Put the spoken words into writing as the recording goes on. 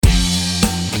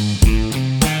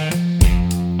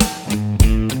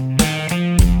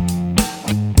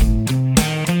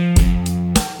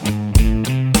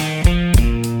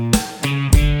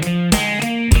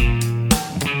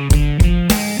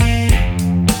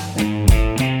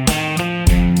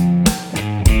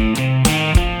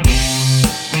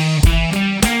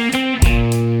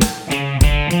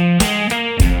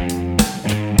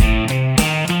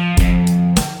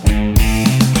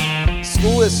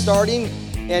Starting,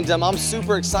 and I'm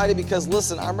super excited because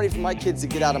listen, I'm ready for my kids to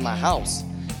get out of my house.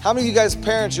 How many of you guys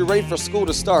parents, you're ready for school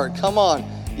to start? Come on,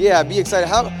 yeah, be excited.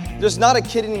 There's not a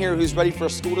kid in here who's ready for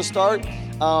school to start.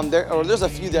 There's a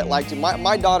few that like to.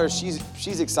 My daughter,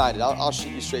 she's excited. I'll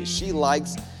shoot you straight. She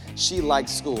likes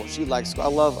school. She likes school. I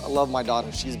love my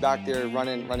daughter. She's back there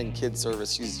running kids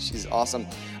service. She's awesome.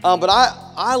 But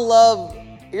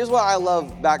here's why I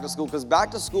love back to school, because back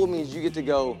to school means you get to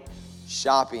go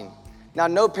shopping. Now,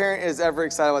 no parent is ever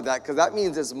excited about that because that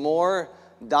means it's more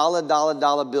dollar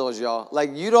bills, y'all. Like,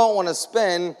 you don't want to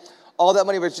spend all that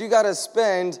money, but you got to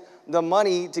spend the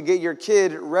money to get your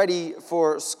kid ready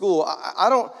for school.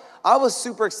 I was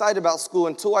super excited about school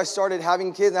until I started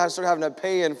having kids and I started having to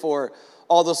pay in for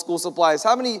all the school supplies.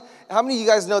 How many of you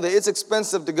guys know that it's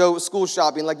expensive to go school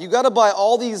shopping? Like, you got to buy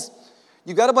all these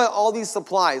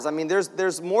supplies. I mean,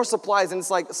 there's more supplies, and it's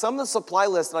like some of the supply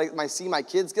lists that I see my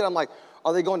kids get, I'm like,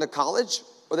 are they going to college?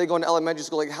 Or are they going to elementary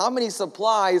school? Like, how many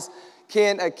supplies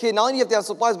can a kid, not only do you have to have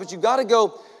supplies, but you got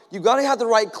to have the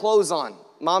right clothes on.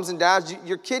 Moms and dads,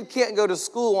 your kid can't go to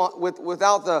school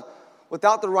without the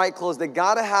right clothes. They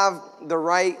got to have the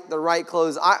right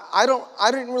clothes. I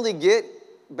didn't really get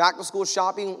back to school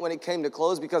shopping when it came to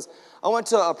clothes because I went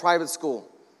to a private school.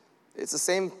 It's the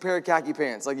same pair of khaki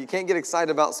pants. Like, you can't get excited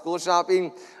about school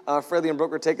shopping. Freddie and Brooke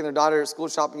were taking their daughter school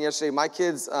shopping yesterday. My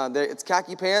kids, it's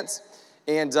khaki pants.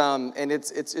 And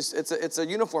it's a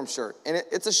uniform shirt, and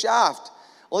it's a shaft.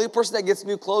 Only person that gets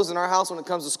new clothes in our house when it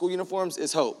comes to school uniforms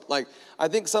is Hope. Like, I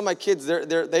think some of my kids,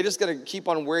 they just gotta keep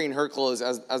on wearing her clothes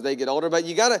as they get older. But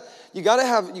you gotta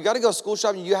go school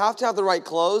shopping. You have to have the right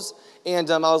clothes. And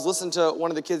I was listening to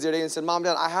one of the kids the other day and said, "Mom,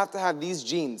 Dad, I have to have these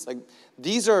jeans. Like,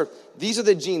 these are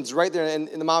the jeans right there." And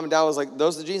the mom and dad was like,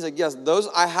 "Those are the jeans?" Like, "Yes, those.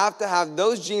 I have to have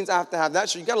those jeans. I have to have that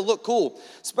shirt." You gotta look cool,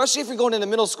 especially if you're going into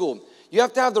middle school. You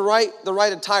have to have the right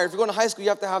attire. If you're going to high school, you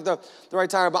have to have the right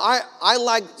attire. But I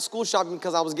like school shopping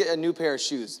because I was getting a new pair of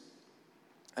shoes.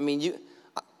 I mean,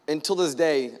 until this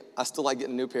day, I still like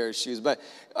getting a new pair of shoes. But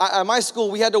at my school,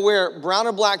 we had to wear brown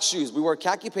or black shoes. We wore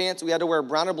khaki pants. We had to wear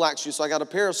brown or black shoes. So I got a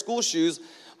pair of school shoes,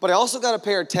 but I also got a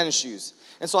pair of tennis shoes.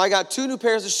 And so I got 2 new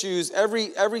pairs of shoes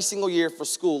every single year for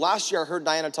school. Last year, I heard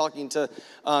Diana talking to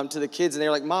the kids, and they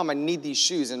were like, "Mom, I need these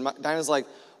shoes." And Diana's like,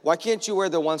 "Why can't you wear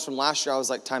the ones from last year?" I was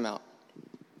like, "Time out."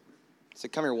 I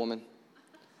said, "Come here, woman.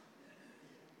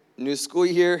 New school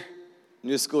year,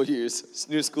 new school years,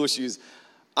 new school shoes.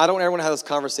 I don't ever want to have this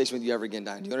conversation with you ever again,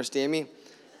 Diane. Do you understand me?"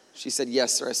 She said,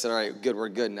 "Yes, sir." I said, "All right, good. We're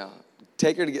good now.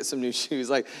 Take her to get some new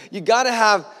shoes." Like, you gotta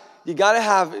have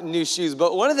new shoes.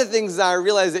 But one of the things that I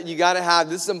realized that you gotta have,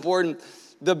 this is important.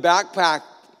 The backpack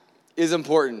is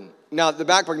important. Now, the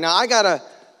backpack. Now,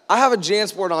 I have a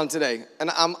JanSport on today,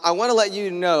 and I want to let you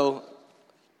know.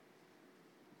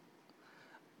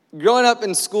 Growing up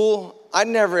in school, I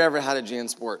never ever had a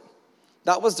JanSport.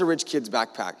 That was the rich kid's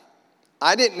backpack.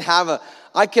 I didn't have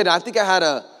I think I had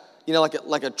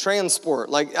like a Transport.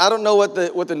 Like, I don't know what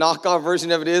the knockoff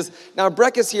version of it is. Now,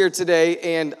 Brecca's here today,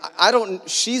 and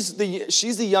she's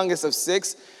the youngest of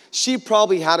 6. She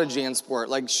probably had a JanSport.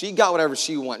 Like, she got whatever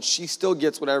she wants. She still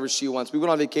gets whatever she wants. We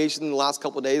went on vacation the last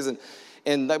couple of days,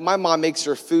 and like, my mom makes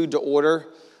her food to order.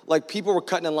 Like, people were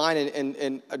cutting in line,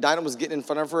 and Dinah was getting in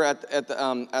front of her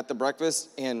at the breakfast,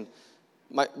 and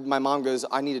my mom goes,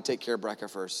 "I need to take care of Brecca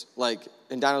first." Like,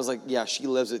 and Dinah was like, "Yeah, she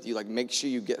lives with you. Like, make sure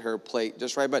you get her plate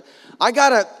just right." But I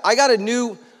never got a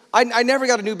new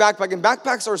backpack, and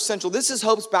backpacks are essential. This is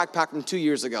Hope's backpack from 2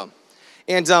 years ago,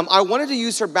 and I wanted to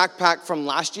use her backpack from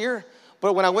last year,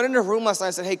 but when I went in her room last night,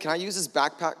 I said, "Hey, can I use this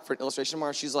backpack for an illustration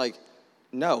tomorrow?" She's like,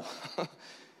 "No."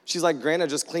 She's like, "Grandma,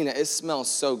 just clean it. It smells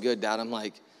so good, Dad." I'm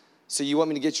like, "So you want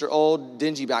me to get your old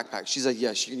dingy backpack?" She's like,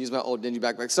 "Yes, you can use my old dingy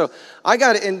backpack." So I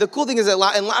got it, and the cool thing is that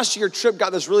last year, Tripp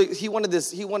got this he wanted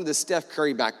this Steph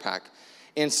Curry backpack,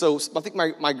 and so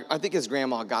I think his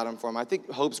grandma got him for him. I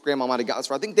think Hope's grandma might have got this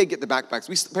for him. I think they get the backpacks.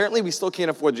 Apparently we still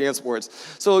can't afford JanSports,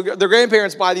 so their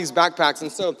grandparents buy these backpacks,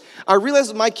 and so I realized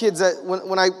with my kids that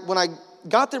when I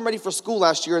got them ready for school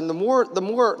last year, and the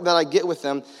more that I get with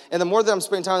them, and the more that I'm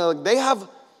spending time with them, like,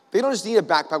 they don't just need a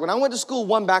backpack. When I went to school,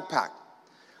 one backpack.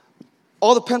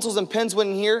 All the pencils and pens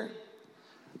went in here.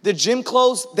 The gym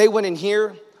clothes, they went in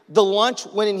here. the lunch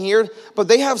went in here, but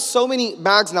they have so many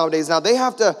bags nowadays. Now they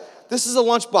have to, this is a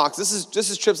lunchbox. This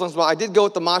is Tripp's lunchbox. I did go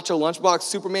with the Macho lunchbox.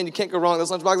 Superman, you can't go wrong with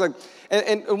this lunchbox. Like,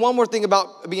 and one more thing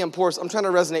about being poor, so I'm trying to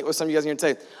resonate with some of you guys here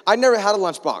today. I never had a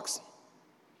lunchbox.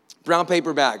 Brown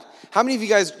paper bag. How many of you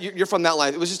guys, you're from that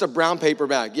life? It was just a brown paper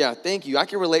bag. Yeah, thank you. I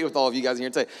can relate with all of you guys here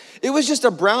today. It was just a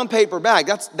brown paper bag.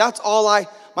 That's all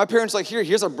my parents like,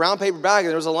 here's a brown paper bag, and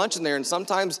there was a lunch in there, and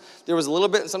sometimes there was a little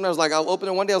bit, and sometimes like, I'll open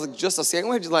it one day, I was like, just a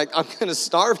sandwich? Like, I'm gonna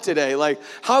starve today. Like,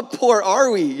 how poor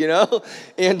are we, you know?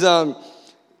 And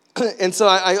so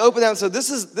I opened that, and so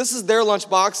this is their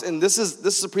lunchbox, and this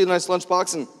is a pretty nice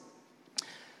lunchbox, and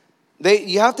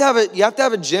you have to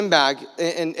have a gym bag,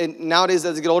 and nowadays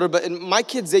as they get older. But my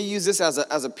kids, they use this as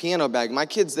a piano bag. My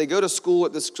kids, they go to school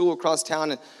at the school across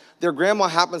town, and their grandma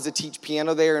happens to teach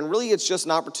piano there. And really, it's just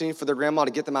an opportunity for their grandma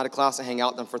to get them out of class and hang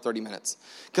out with them for 30 minutes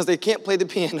because they can't play the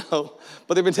piano,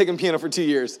 but they've been taking piano for 2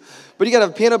 years. But you got to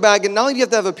have a piano bag, and not only do you have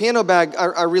to have a piano bag,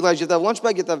 I realized you have to have a lunch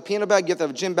bag, you have to have a piano bag, you have to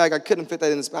have a gym bag. I couldn't fit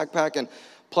that in this backpack, and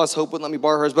plus Hope wouldn't let me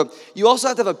borrow hers. But you also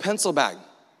have to have a pencil bag.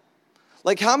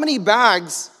 Like, how many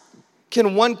bags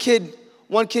can one kid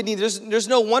need? There's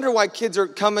no wonder why kids are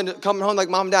coming home like,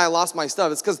 Mom and Dad, I lost my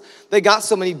stuff. It's because they got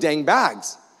so many dang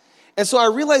bags. And so I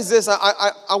realized this.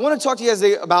 I want to talk to you guys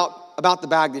today about the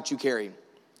bag that you carry.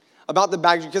 About the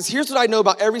bag, because here's what I know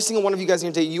about every single one of you guys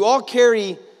here today. You all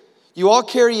carry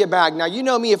a bag. Now, you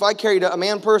know me, if I carried a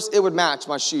man purse, it would match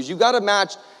my shoes. You got to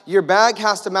match, your bag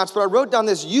has to match. But I wrote down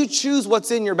this, you choose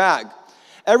what's in your bag.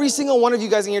 Every single one of you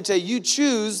guys in here today, you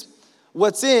choose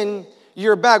what's in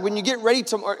your bag. When you get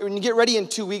ready in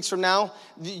 2 weeks from now,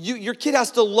 your kid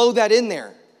has to load that in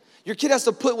there. Your kid has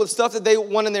to put with stuff that they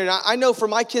want in there. Now, I know for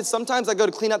my kids, sometimes I go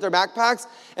to clean out their backpacks,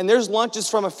 and there's lunches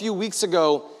from a few weeks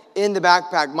ago in the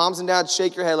backpack. Moms and dads,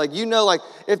 shake your head. Like, you know, like,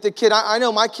 if the kid, I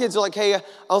know my kids are like, hey,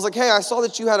 I saw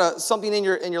that you had something in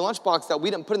your lunchbox that we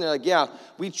didn't put in there. Like, yeah,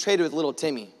 we traded with little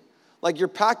Timmy. Like, you're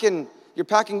packing,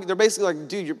 they're basically like,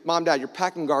 dude, your mom, dad, you're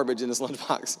packing garbage in this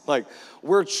lunchbox. Like,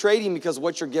 we're trading because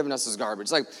what you're giving us is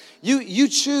garbage. Like, you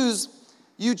choose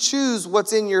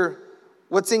what's in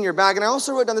your bag. And I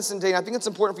also wrote down this today, and I think it's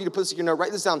important for you to put this in your note.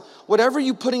 Write this down. Whatever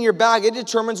you put in your bag, it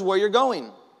determines where you're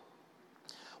going.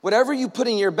 Whatever you put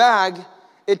in your bag,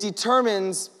 it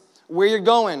determines where you're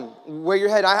going, where you're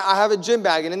headed. I have a gym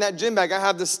bag, and in that gym bag, I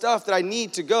have the stuff that I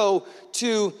need to go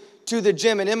to the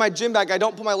gym. And in my gym bag, I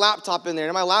don't put my laptop in there.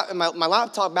 In my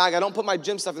laptop bag, I don't put my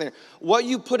gym stuff in there. What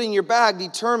you put in your bag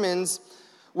determines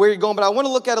where you're going. But I want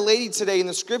to look at a lady today in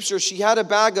the scripture. She had a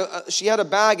bag, and she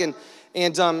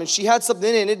had something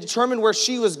in it, and it determined where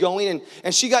she was going,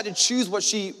 and she got to choose what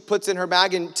she puts in her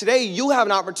bag. And today, you'll have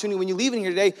an opportunity when you leave in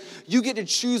here today, you get to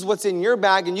choose what's in your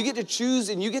bag, and you get to choose,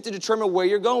 and you get to determine where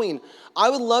you're going. I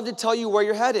would love to tell you where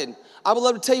you're headed. I would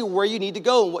love to tell you where you need to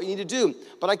go and what you need to do,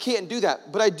 but I can't do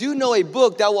that. But I do know a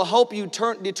book that will help you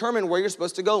determine where you're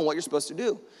supposed to go and what you're supposed to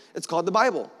do. It's called the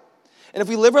Bible. And if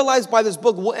we live our lives by this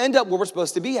book, we'll end up where we're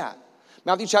supposed to be at.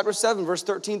 Matthew chapter 7, verse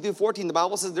 13 through 14, the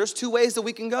Bible says there's two ways that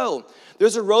we can go.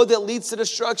 There's a road that leads to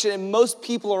destruction, and most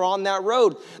people are on that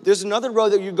road. There's another road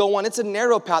that you go on. It's a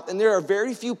narrow path, and there are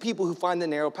very few people who find the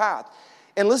narrow path.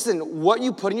 And listen, what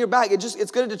you put in your bag,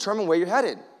 it's going to determine where you're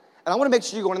headed. And I want to make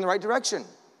sure you're going in the right direction.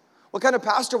 What kind of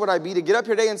pastor would I be to get up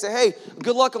here today and say, hey,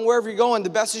 good luck on wherever you're going. The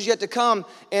best is yet to come,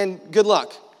 and good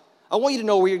luck. I want you to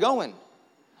know where you're going.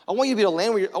 I want you to be able to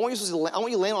land where I want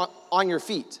you to land on your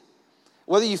feet.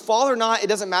 Whether you fall or not, it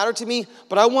doesn't matter to me,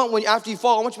 but after you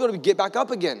fall, I want you to be able to get back up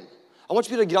again. I want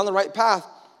you to be able to get on the right path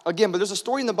again. But there's a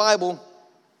story in the Bible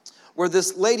where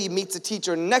this lady meets a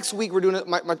teacher. Next week, we're doing it.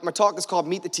 My talk is called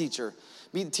Meet the Teacher.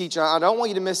 Meet the Teacher. I don't want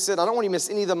you to miss it. I don't want you to miss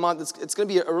any of the month. It's going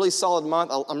to be a really solid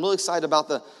month. I'm really excited about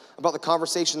the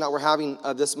conversation that we're having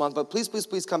this month. But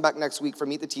please come back next week for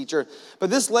Meet the Teacher.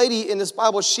 But this lady in this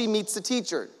Bible, she meets the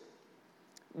teacher.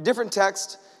 Different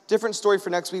text, different story for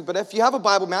next week. But if you have a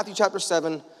Bible, Matthew chapter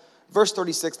 7, verse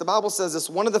 36, the Bible says this: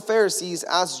 one of the Pharisees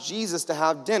asked Jesus to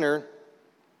have dinner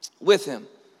with him.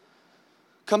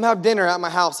 Come have dinner at my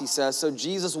house, he says. So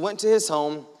Jesus went to his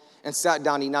home and sat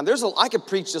down to eat. Now, I could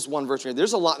preach just one verse here.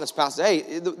 There's a lot in this passage. Hey,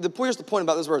 here's the point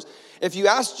about this verse. If you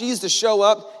ask Jesus to show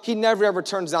up, he never, ever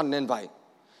turns down an invite.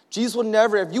 Jesus will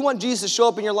never, if you want Jesus to show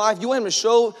up in your life, you want him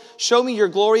to show me your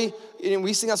glory, and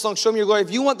we sing that song, show me your glory.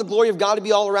 If you want the glory of God to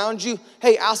be all around you,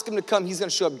 hey, ask him to come. He's going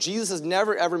to show up. Jesus has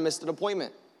never, ever missed an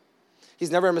appointment.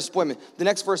 He's never ever missed an appointment. The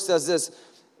next verse says this,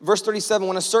 verse 37,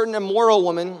 when a certain immoral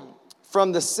woman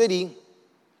from the city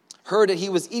heard that he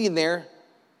was eating there,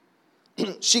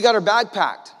 she got her bag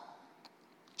packed.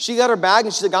 She got her bag,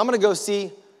 and she's like, I'm going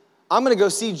to go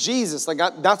see Jesus. Like,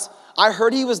 I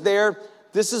heard he was there.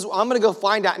 I'm going to go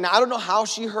find out. Now, I don't know how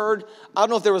she heard. I don't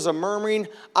know if there was a murmuring.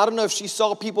 I don't know if she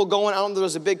saw people going. I don't know if there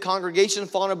was a big congregation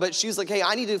following her, but she's like, hey,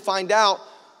 I need to find out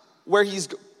where he's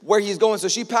going. So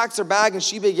she packs her bag and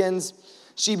she begins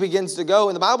to go.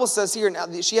 And the Bible says here,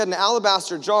 she had an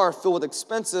alabaster jar filled with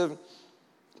expensive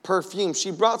perfume.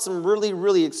 She brought some really,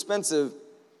 really expensive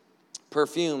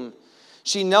perfume.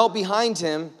 She knelt behind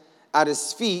him at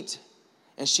his feet,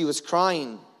 and she was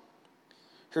crying.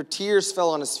 Her tears fell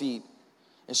on his feet,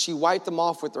 and she wiped them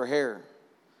off with her hair.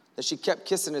 That she kept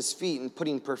kissing his feet and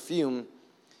putting perfume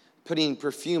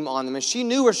on them. And she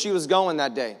knew where she was going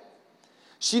that day.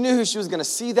 She knew who she was going to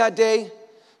see that day.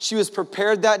 She was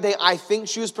prepared that day. I think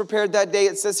she was prepared that day.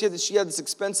 It says here that she had this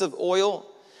expensive oil.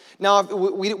 Now,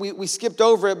 we skipped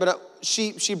over it, but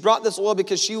she brought this oil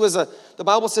because the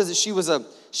Bible says that she was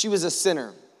a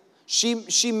sinner.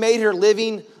 She made her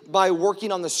living by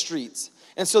working on the streets.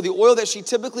 And so the oil that she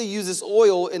typically uses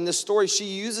oil in this story, she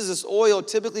uses this oil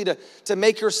typically to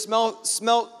make her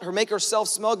make herself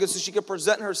smell good so she could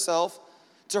present herself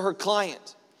to her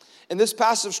client. And this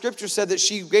passage of scripture said that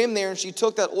she came there and she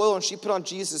took that oil and she put on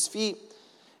Jesus' feet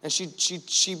and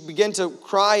she began to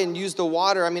cry and use the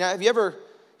water. I mean, have you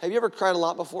ever cried a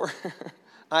lot before?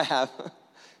 I have.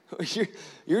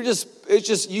 You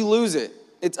lose it.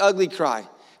 It's ugly cry.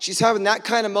 She's having that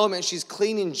kind of moment. She's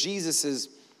cleaning Jesus's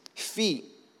feet.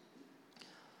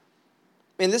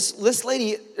 And this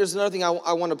lady, there's another thing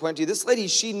I want to point to you. This lady,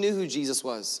 she knew who Jesus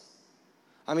was.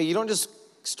 I mean, you don't just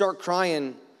start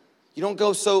crying. You don't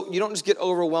just get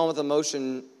overwhelmed with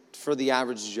emotion for the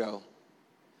average Joe.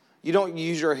 You don't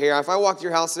use your hair. If I walk to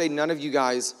your house today, none of you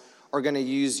guys are going to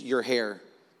use your hair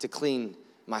to clean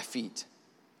my feet.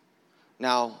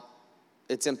 Now,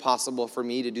 it's impossible for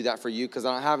me to do that for you because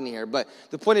I don't have any hair. But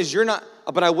the point is, you're not,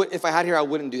 but if I had hair, I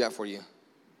wouldn't do that for you.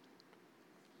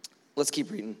 Let's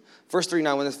keep reading. Verse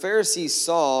 39, when the Pharisees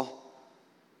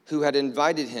who had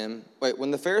invited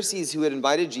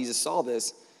Jesus saw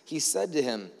this, he said to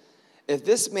him, if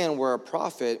this man were a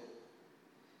prophet,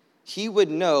 he would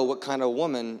know what kind of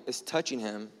woman is touching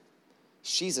him.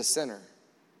 She's a sinner.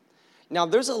 Now,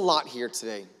 there's a lot here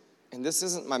today, and this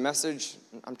isn't my message.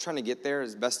 I'm trying to get there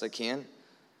as best I can.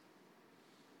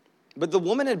 But the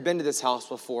woman had been to this house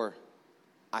before,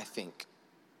 I think.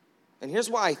 And here's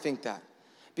why I think that.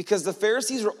 Because the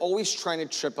Pharisees were always trying to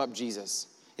trip up Jesus.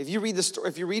 If you read the story,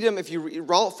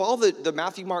 follow the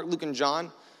Matthew, Mark, Luke, and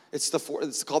John, we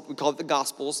call it the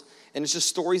Gospels, and it's just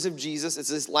stories of Jesus. It's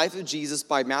this life of Jesus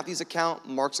by Matthew's account,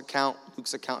 Mark's account,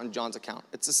 Luke's account, and John's account.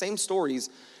 It's the same stories,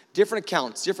 different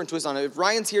accounts, different twists on it. If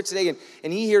Ryan's here today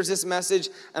and he hears this message,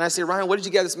 and I say, Ryan, what did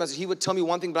you get this message? He would tell me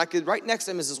one thing, but I could, right next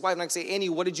to him is his wife, and I could say, Annie,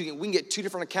 what did you get? We can get two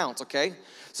different accounts, okay?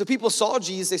 So people saw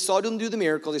Jesus, they saw him do the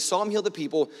miracles, they saw him heal the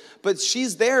people, but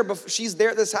she's there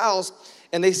at this house,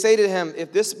 and they say to him,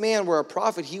 if this man were a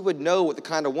prophet, he would know what the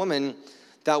kind of woman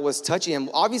that was touching him.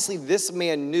 Obviously, this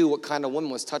man knew what kind of woman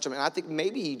was touching him, and I think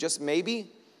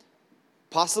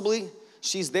possibly,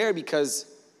 she's there because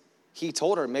he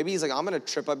told her. Maybe he's like, I'm going to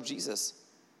trip up Jesus.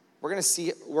 We're going to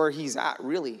see where he's at,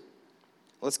 really.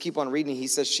 Let's keep on reading. He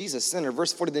says, she's a sinner.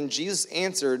 Verse 40, then Jesus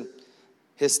answered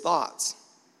his thoughts.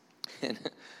 And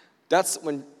that's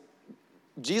when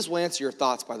Jesus will answer your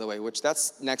thoughts, by the way, which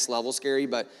that's next level scary.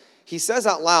 But he says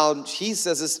out loud, he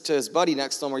says this to his buddy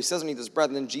next to him, or he says beneath his breath,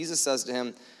 and then Jesus says to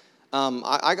him,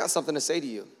 I got something to say to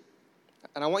you.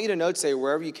 And I want you to know today,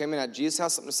 wherever you came in at, Jesus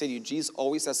has something to say to you. Jesus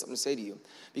always has something to say to you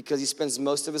because he spends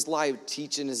most of his life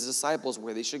teaching his disciples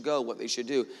where they should go, what they should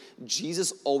do.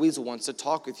 Jesus always wants to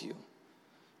talk with you.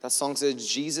 That song says,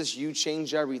 Jesus, you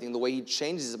change everything. The way he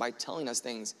changes is by telling us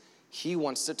things. He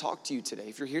wants to talk to you today.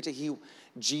 If you're here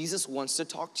Jesus wants to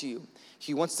talk to you.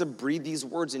 He wants to breathe these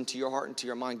words into your heart and to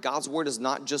your mind. God's word is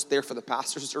not just there for the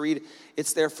pastors to read.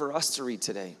 It's there for us to read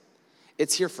today.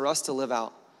 It's here for us to live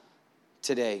out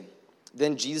today.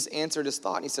 Then Jesus answered his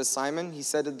thought, and he says, Simon, he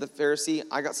said to the Pharisee,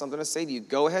 I got something to say to you.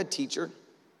 Go ahead, teacher.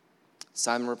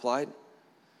 Simon replied.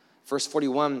 Verse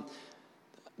 41,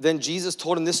 then Jesus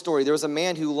told him this story. There was a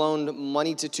man who loaned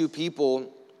money to two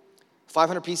people,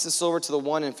 500 pieces of silver to the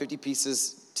one and 50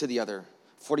 pieces to the other.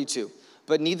 42,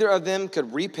 but neither of them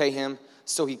could repay him,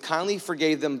 so he kindly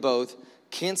forgave them both,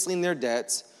 canceling their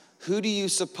debts. Who do you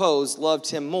suppose loved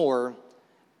him more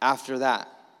after that?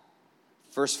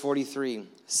 Verse 43,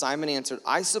 Simon answered,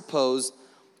 I suppose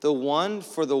the one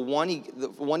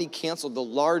he canceled, the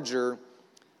larger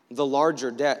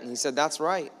debt. And he said, that's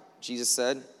right, Jesus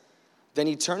said. Then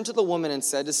he turned to the woman and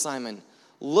said to Simon,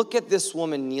 look at this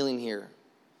woman kneeling here.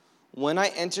 when I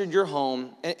entered your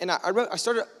home, and I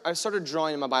started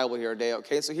drawing in my Bible here today,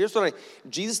 okay? So here's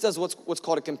Jesus does what's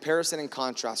called a comparison and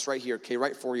contrast right here, okay,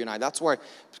 right for you and I. That's why,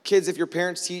 kids, if your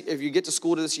parents if you get to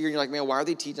school this year and you're like, man, why are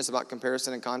they teaching us about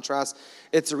comparison and contrast?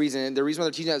 It's the reason. And the reason why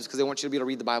they're teaching that is because they want you to be able to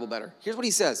read the Bible better. Here's what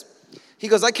he says. He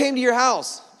goes, I came to your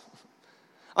house.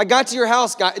 I got to your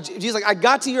house, God. Jesus like, I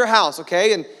got to your house,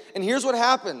 okay? And here's what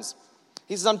happens.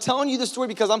 He says, I'm telling you the story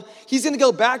because he's going to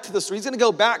go back to the story. He's going to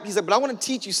go back. He's like, but I want to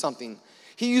teach you something.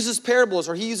 He uses parables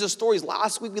or he uses stories.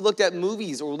 Last week we looked at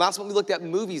movies, or last month we looked at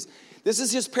movies. This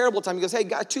is his parable time. He goes, hey,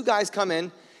 two guys come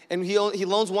in, and he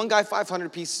loans one guy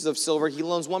 500 pieces of silver. He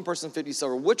loans one person 50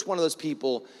 silver. Which one of those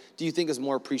people do you think is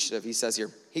more appreciative? He says here.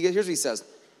 Here's what he says.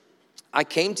 I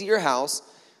came to your house.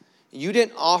 You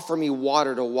didn't offer me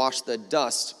water to wash the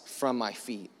dust from my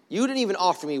feet. You didn't even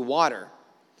offer me water.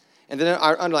 And then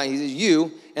I underline, he says,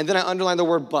 you, and then I underline the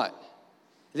word but.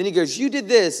 And then he goes, you did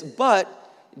this,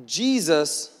 but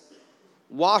Jesus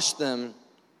washed them.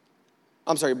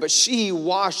 But she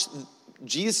washed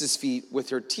Jesus' feet with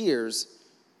her tears,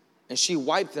 and she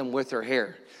wiped them with her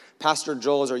hair. Pastor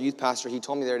Joel is our youth pastor. He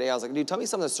told me the other day, I was like, dude, tell me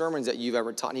some of the sermons that you've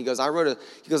ever taught. And he goes, I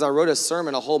wrote a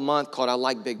sermon a whole month called I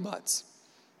Like Big Butts.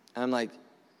 And I'm like,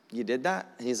 you did that?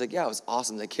 And he's like, yeah, it was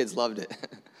awesome. The kids loved it.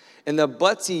 And the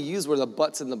butts he used were the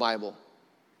butts in the Bible.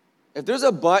 If there's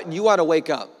a but, you ought to wake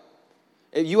up.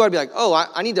 You ought to be like, oh,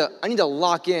 I need to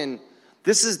lock in.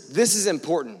 This is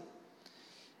important.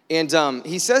 And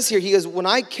he says here, he goes, when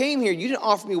I came here, you didn't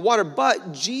offer me water,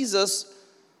 but she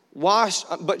washed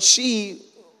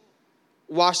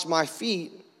my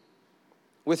feet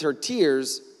with her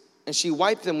tears, and she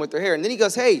wiped them with her hair. And then he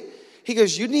goes, you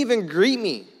didn't even greet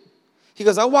me. He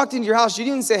goes, I walked into your house. You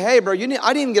didn't say, hey, bro. I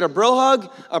didn't even get a bro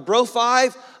hug, a bro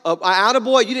five, an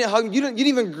attaboy. You didn't hug me. You didn't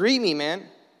even greet me, man.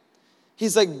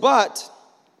 He's like, but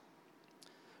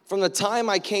from the time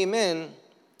I came in,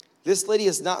 this lady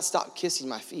has not stopped kissing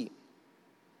my feet.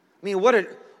 I mean,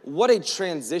 what a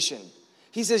transition.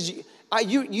 He says,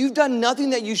 you've done nothing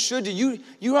that you should do.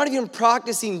 You're not even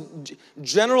practicing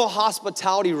general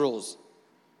hospitality rules.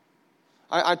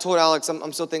 I told Alex,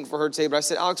 I'm so thankful for her today, but I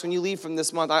said, Alex, when you leave from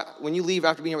this month, when you leave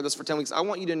after being here with us for 10 weeks, I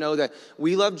want you to know that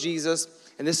we love Jesus,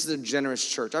 and this is a generous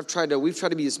church. We've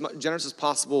tried to be as generous as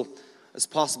possible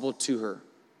to her.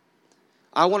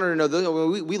 I want her to know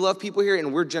that we love people here,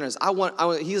 and we're generous.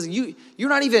 You're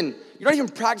not even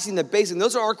practicing the basics.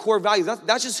 Those are our core values.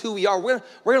 That's just who we are. We're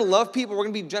going to love people. We're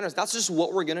going to be generous. That's just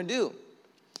what we're going to do.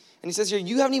 And he says here,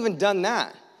 you haven't even done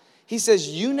that. He says,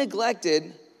 you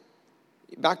neglected.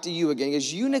 Back to you again. He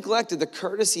goes, you neglected the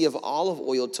courtesy of olive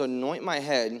oil to anoint my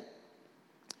head,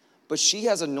 but she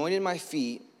has anointed my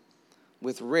feet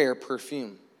with rare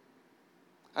perfume.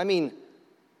 I mean,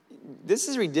 this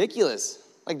is ridiculous.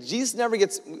 Like, Jesus never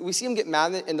we see him get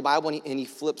mad in the Bible and he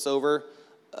flips over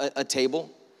a table.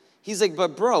 He's like,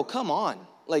 but bro, come on.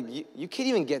 Like, you can't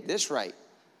even get this right.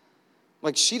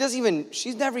 Like, she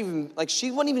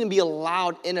wouldn't even be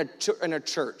allowed in a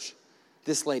church,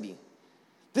 this lady.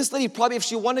 This lady probably, if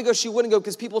she wanted to go, she wouldn't go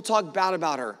because people talk bad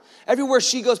about her. Everywhere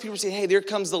she goes, people say, hey, there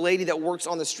comes the lady that works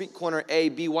on the street corner A,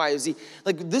 B, Y, Z.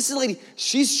 Like, this is a lady,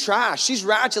 she's trash. She's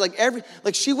ratchet.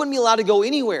 Like she wouldn't be allowed to go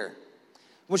anywhere.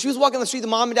 When she was walking on the street, the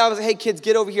mom and dad was like, hey, kids,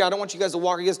 get over here. I don't want you guys to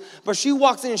walk. But she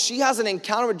walks in and she has an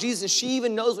encounter with Jesus, and she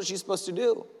even knows what she's supposed to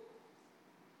do.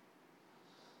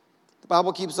 The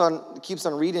Bible keeps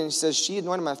on reading. It says, she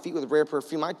anointed my feet with rare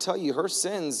perfume. I tell you, her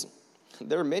sins,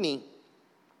 they're many,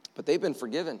 but they've been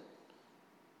forgiven.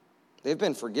 They've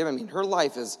been forgiven. I mean, her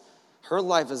life is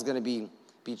going to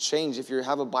be changed. If you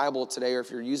have a Bible today, or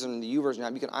if you're using the U version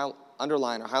app, you can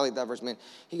underline or highlight that verse. Man,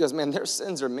 he goes, man, their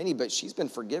sins are many, but she's been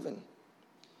forgiven.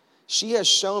 She has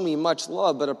shown me much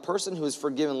love, but a person who is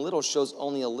forgiven little shows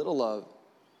only a little love.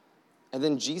 And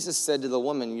then Jesus said to the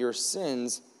woman, your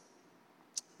sins,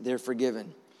 they're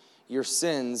forgiven. Your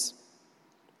sins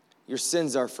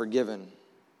are forgiven.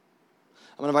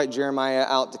 I'm going to invite Jeremiah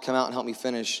out to come out and help me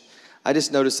finish. I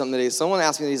just noticed something today. Someone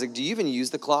asked me, he's like, do you even use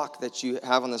the clock that you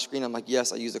have on the screen? I'm like,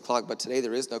 yes, I use the clock, but today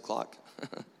there is no clock.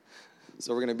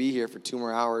 So we're going to be here for 2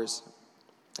 more hours.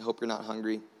 I hope you're not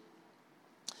hungry.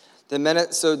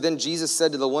 So then Jesus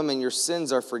said to the woman, your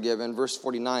sins are forgiven. Verse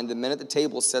 49, the men at the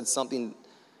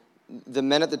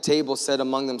table said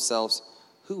among themselves,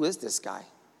 who is this guy?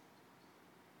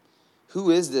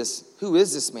 Who is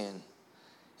this man?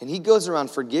 And he goes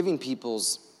around forgiving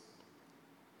people's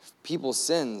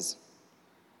sins.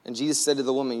 And Jesus said to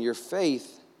the woman, your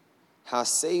faith has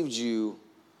saved you.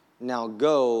 Now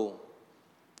go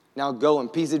in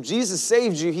peace. If Jesus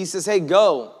saved you, he says, hey,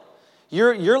 go.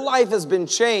 Your life has been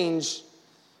changed.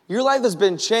 Your life has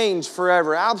been changed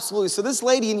forever, absolutely. So this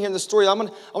lady in here in the story, I'm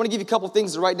gonna give you a couple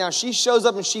things to write down. She shows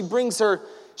up and she brings her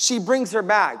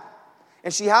bag.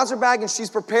 And she has her bag and she's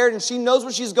prepared and she knows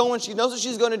where she's going. She knows what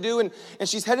she's going to do and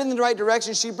she's headed in the right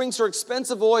direction. She brings her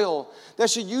expensive oil that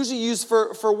she usually uses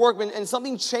for work, and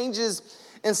something changes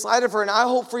inside of her. And I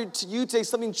hope for you today,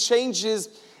 something changes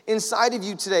inside of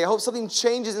you today. I hope something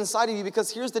changes inside of you,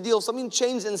 because here's the deal. If something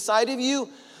changes inside of you,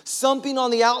 something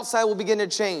on the outside will begin to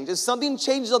change. If something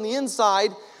changes on the inside,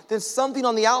 then something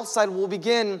on the outside will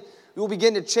begin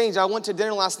to change. I went to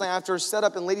dinner last night after a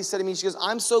setup, and a lady said to me, she goes,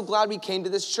 I'm so glad we came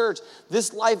to this church. This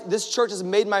church has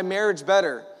made my marriage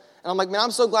better. And I'm like, man,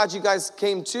 I'm so glad you guys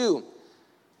came too. I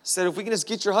said, if we can just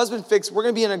get your husband fixed, we're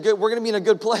gonna be in a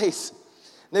good place.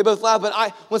 And they both laughed, but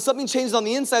when something changes on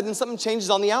the inside, then something changes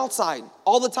on the outside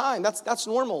all the time. That's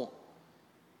normal.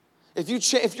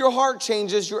 If your heart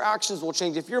changes, your actions will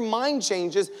change. If your mind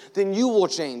changes, then you will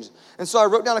change. And so I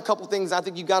wrote down a couple things I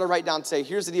think you got to write down today.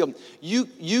 Here's the deal.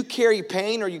 You carry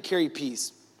pain or you carry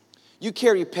peace. You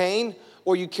carry pain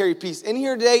or you carry peace. In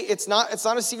here today, it's not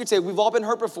a secret today. We've all been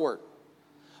hurt before.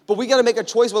 But we got to make a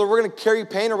choice whether we're going to carry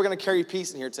pain or we're going to carry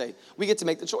peace in here today. We get to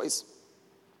make the choice.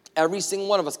 Every single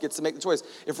one of us gets to make the choice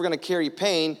if we're going to carry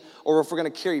pain or if we're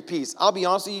going to carry peace. I'll be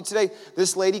honest with you today,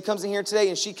 this lady comes in here today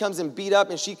and she comes in beat up,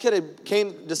 and she could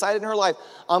have decided in her life,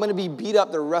 I'm going to be beat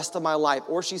up the rest of my life.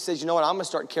 Or she says, you know what, I'm going to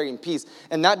start carrying peace.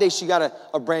 And that day she got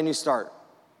a brand new start.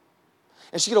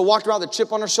 And she could have walked around with a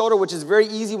chip on her shoulder, which is very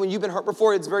easy when you've been hurt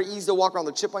before. It's very easy to walk around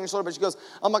with a chip on your shoulder. But she goes,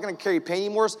 I'm not going to carry pain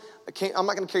anymore. I'm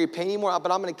not going to carry pain anymore,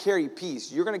 but I'm going to carry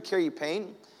peace. You're going to carry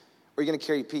pain or you're going to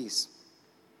carry peace.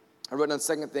 I wrote down the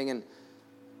second thing, and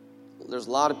there's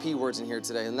a lot of P words in here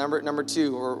today. Number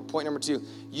two, or point number two,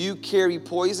 you carry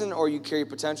poison or you carry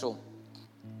potential.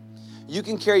 You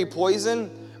can carry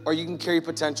poison or you can carry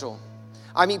potential.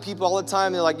 I meet people all the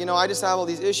time, they're like, I just have all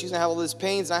these issues and I have all these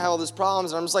pains and I have all these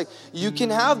problems. And I'm just like, you can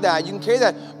have that, you can carry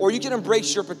that, or you can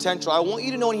embrace your potential. I want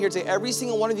you to know in here today, every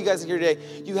single one of you guys in here today,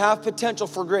 you have potential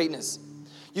for greatness.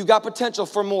 You got potential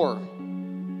for more.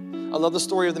 I love the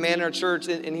story of the man in our church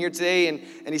in here today, and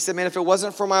he said, man, if it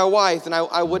wasn't for my wife, then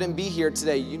I wouldn't be here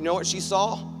today. You know what she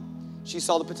saw? She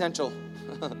saw the potential.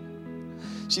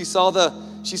 She saw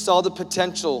the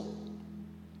potential.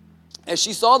 And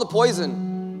she saw the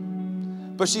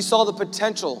poison, but she saw the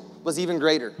potential was even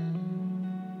greater.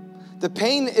 The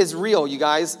pain is real, you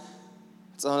guys.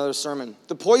 It's another sermon.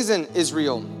 The poison is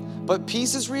real, but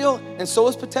peace is real, and so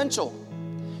is potential.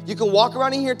 You can walk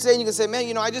around in here today and you can say,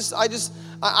 man,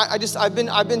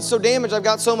 I've been so damaged. I've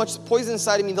got so much poison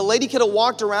inside of me. The lady could have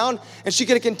walked around and she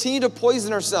could have continued to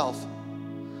poison herself.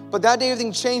 But that day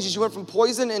everything changed. She went from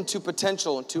poison into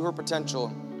potential, to her potential.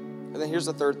 And then here's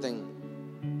the third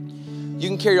thing. You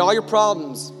can carry all your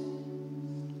problems.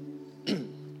 You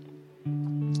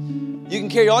can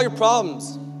carry all your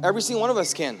problems. Every single one of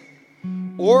us can.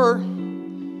 Or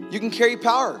you can carry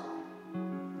power.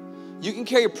 You can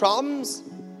carry problems,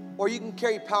 or you can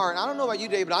carry power. And I don't know about you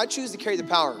today, but I choose to carry the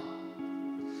power.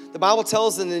 The Bible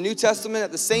tells in the New Testament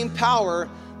that the same power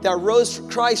that rose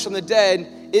Christ from the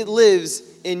dead, it lives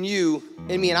in you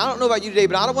and me. And I don't know about you today,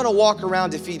 but I don't want to walk around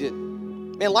defeated.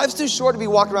 Man, life's too short to be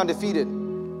walking around defeated.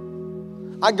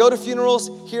 I go to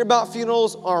funerals, hear about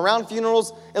funerals, or around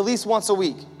funerals at least once a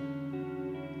week.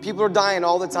 People are dying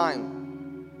all the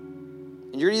time.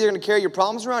 And you're either going to carry your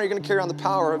problems around or you're going to carry around the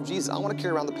power of Jesus. I want to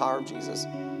carry around the power of Jesus.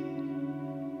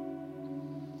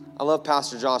 I love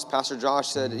Pastor Josh. Pastor Josh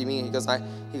said to me, he goes, I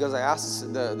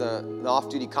asked the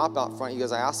off-duty cop out front, he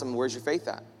goes, I asked him, where's your faith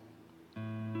at?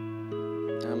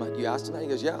 And I'm like, you asked him that? He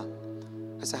goes, yeah.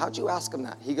 I said, how'd you ask him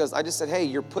that? He goes, I just said, hey,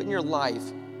 you're putting your life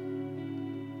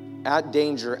at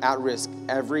danger, at risk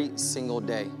every single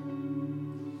day.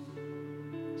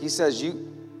 He says,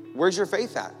 where's your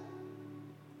faith at?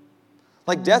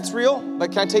 Like, death's real,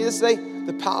 but can I tell you this today?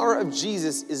 The power of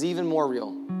Jesus is even more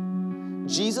real.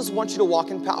 Jesus wants you to walk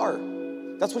in power.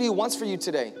 That's what he wants for you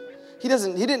today. He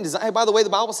didn't design. Hey, by the way, the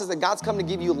Bible says that God's come to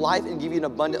give you life and give you an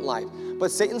abundant life.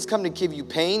 But Satan's come to give you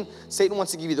pain. Satan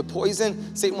wants to give you the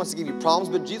poison. Satan wants to give you problems,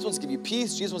 but Jesus wants to give you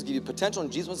peace. Jesus wants to give you potential,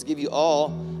 and Jesus wants to give you all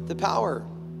the power.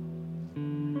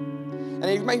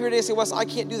 And you might hear today say, Wes, I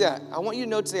can't do that. I want you to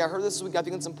know today, I heard this week, I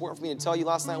think it's important for me to tell you.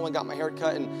 Last night I went and got my hair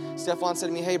cut, and Stefan said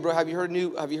to me, hey, bro, have you heard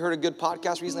a good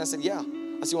podcast recently? I said, yeah. I said, you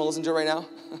want to listen to it right now?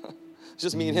 It's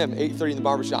just me and him, 8:30 in the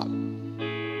barbershop.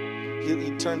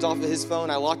 He turns off his phone.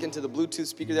 I lock into the Bluetooth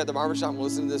speaker there at the barbershop and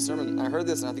listen to this sermon. I heard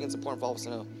this, and I think it's important for all of us to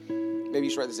know. Maybe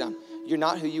you should write this down. You're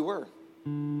not who you were.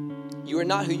 You are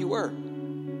not who you were.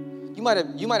 You might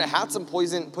have had some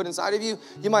poison put inside of you.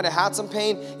 You might have had some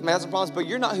pain. You might have some problems, but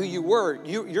you're not who you were.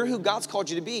 You're who God's called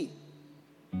you to be.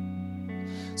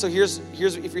 So here's if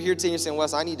you're here today and you're saying,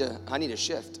 Wes, I need a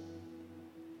shift.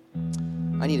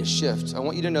 I need a shift. I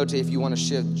want you to know today, if you want to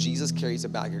shift, Jesus carries a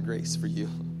bag of grace for you.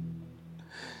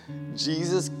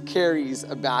 Jesus carries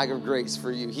a bag of grace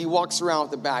for you. He walks around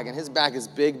with a bag, and his bag is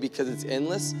big because it's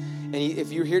endless. And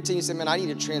if you're here today and you say, man, I need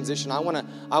a transition. I want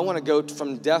to go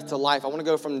from death to life. I want to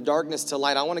go from darkness to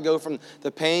light. I want to go from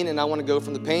the pain, and I want to go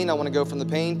from the pain. I want to go from the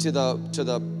pain to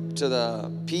the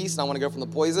peace, and I want to go from the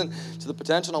poison to the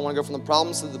potential, and I want to go from the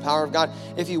problems to the power of God.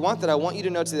 If you want that, I want you to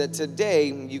know today that today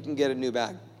you can get a new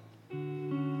bag.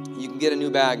 You can get a new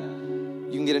bag.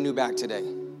 You can get a new bag today.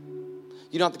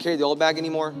 You don't have to carry the old bag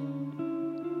anymore.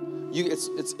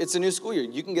 It's a new school year.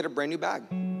 You can get a brand new bag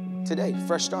today,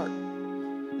 fresh start.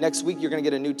 Next week, you're going to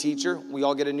get a new teacher. We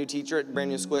all get a new teacher at brand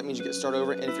new school. That means you get to start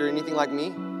over. And if you're anything like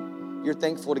me, you're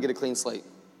thankful to get a clean slate.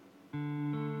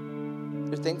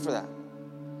 You're thankful for that.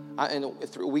 And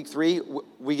through week 3,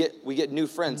 we get new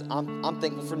friends. I'm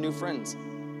thankful for new friends.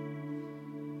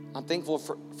 I'm thankful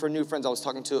for new friends. I was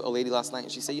talking to a lady last night,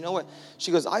 and she said, you know what?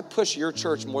 She goes, I push your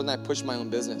church more than I push my own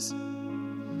business.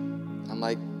 I'm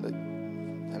like,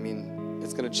 I mean,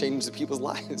 it's going to change the people's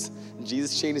lives.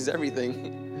 Jesus changes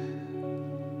everything.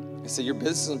 I said, your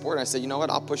business is important. I said, you know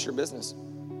what? I'll push your business.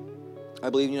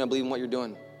 I believe in you. I believe in what you're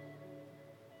doing.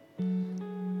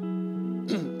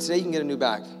 Today you can get a new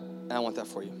bag, and I want that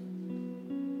for you.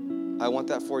 I want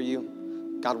that for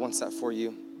you. God wants that for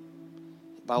you.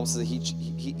 The Bible says that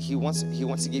he wants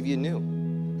to give you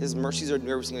new. His mercies are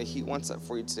new every single day. He wants that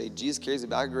for you today. Jesus carries a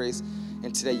bag of grace,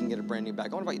 and today you can get a brand new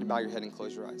bag. I want to invite you to bow your head and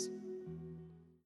close your eyes.